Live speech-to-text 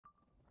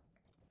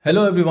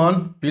Hello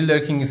everyone, Builder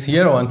King is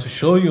here. I want to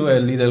show you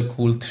a little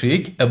cool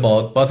trick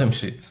about bottom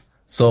sheets.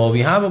 So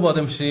we have a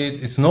bottom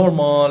sheet, it's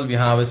normal, we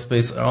have a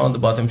space around the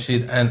bottom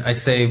sheet, and I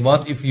say,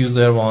 what if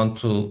user want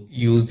to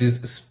use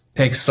this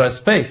extra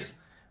space?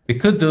 We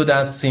could do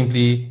that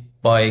simply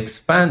by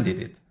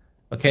expanding it.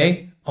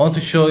 Okay, I want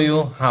to show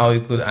you how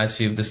you could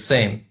achieve the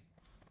same.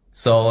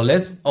 So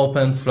let's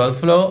open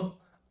Flutterflow.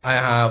 I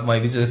have my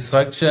widget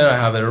structure, I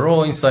have a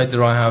row, inside the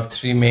row I have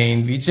three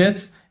main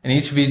widgets, and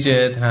each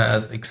widget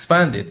has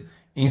expanded.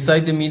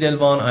 Inside the middle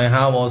one, I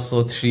have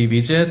also three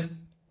widgets.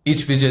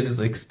 Each widget is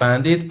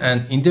expanded,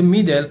 and in the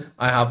middle,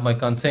 I have my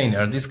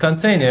container. This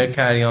container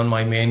carry on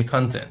my main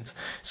content.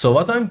 So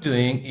what I'm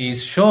doing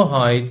is show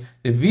hide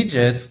the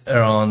widgets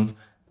around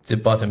the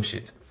bottom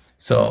sheet.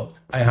 So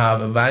I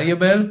have a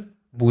variable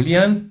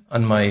Boolean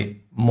on my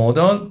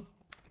modal,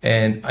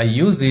 and I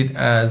use it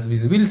as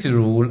visibility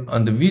rule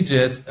on the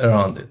widgets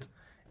around it.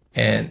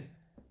 And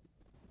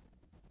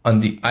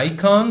on the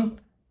icon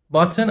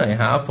button I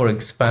have for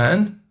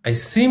expand, I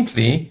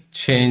simply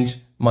change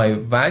my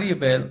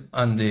variable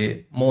on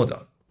the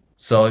modal.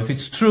 So if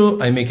it's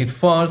true, I make it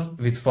false.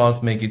 If it's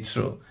false, make it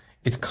true.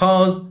 It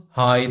calls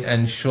hide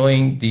and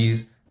showing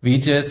these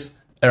widgets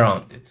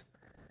around it.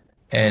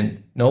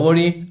 And no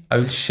worry, I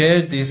will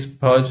share this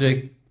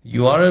project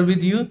URL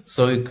with you,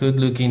 so you could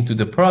look into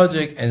the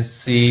project and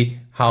see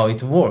how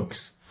it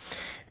works.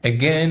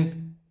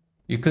 Again,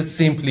 you could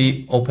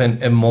simply open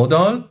a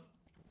modal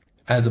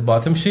as a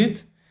bottom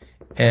sheet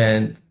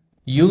and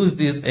use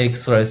this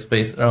extra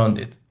space around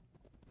it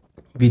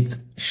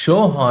with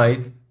show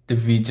hide the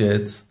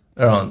widgets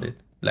around it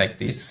like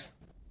this.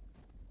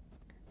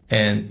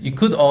 And you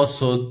could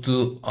also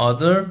do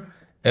other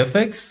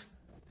effects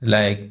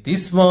like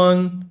this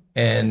one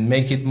and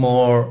make it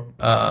more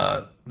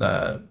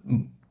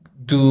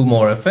do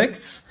more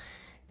effects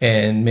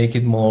and make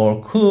it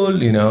more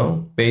cool, you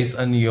know, based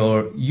on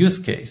your use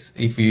case.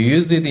 If you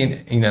use it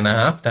in an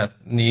app that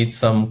needs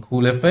some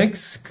cool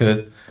effects, you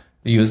could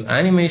use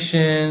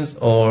animations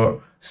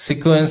or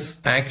sequence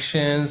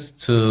actions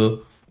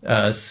to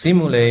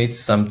simulate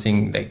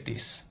something like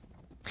this.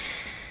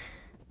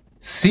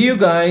 See you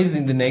guys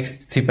in the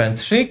next tip and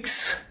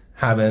tricks.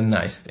 Have a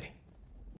nice day.